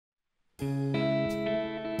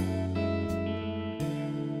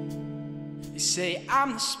say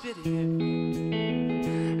I'm the spit of you,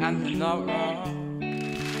 and they're not wrong.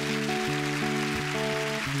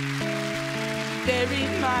 They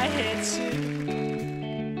read my head too.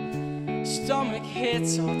 Stomach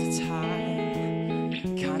hits all the time.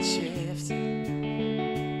 Can't shift.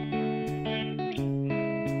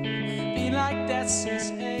 Been like that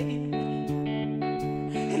since 8.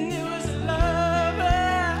 And it was a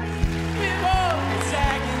lover with all its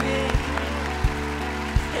agony.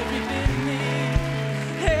 Every bit of me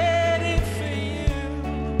heading for you.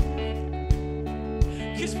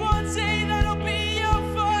 'Cause one day that'll be your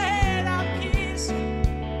forehead I'll kiss,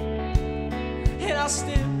 and I'll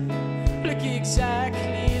still look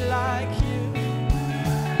exactly like you.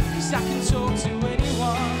 'Cause I can talk to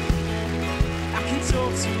anyone, I can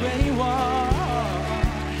talk to anyone.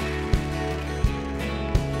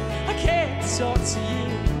 I can't talk to you.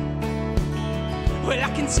 Well, I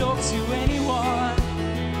can talk to anyone,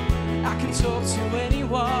 I can talk to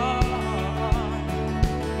anyone.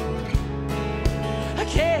 I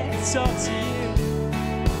can't talk to you.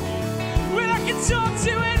 Well, I can talk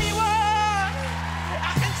to anyone,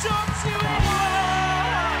 I can talk to anyone.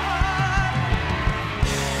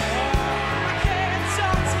 I can't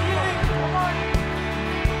talk to you.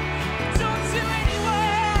 Talk to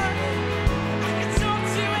anyone, I can talk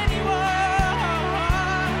to anyone.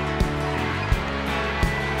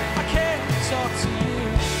 I can't talk to you.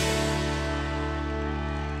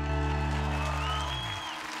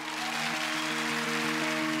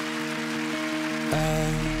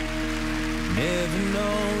 Never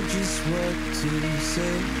know just what to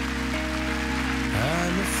say.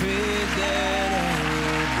 I'm afraid that I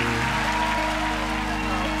will be.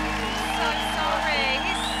 So sorry,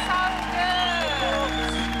 he's so good.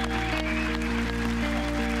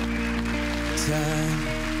 Time,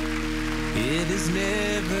 it is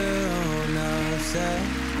never on our side.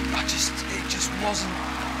 It just wasn't.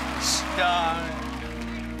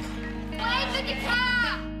 Where's the guitar?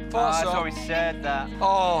 I thought we said that.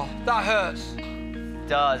 Oh, that hurts.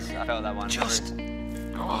 Does. I felt that one. Just.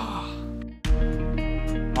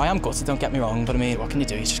 I am gutted, don't get me wrong, but I mean, what can you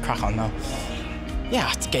do? You just crack on now.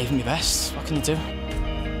 Yeah, I gave him my best. What can you do?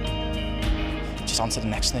 Just on to the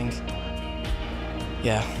next thing.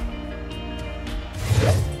 Yeah.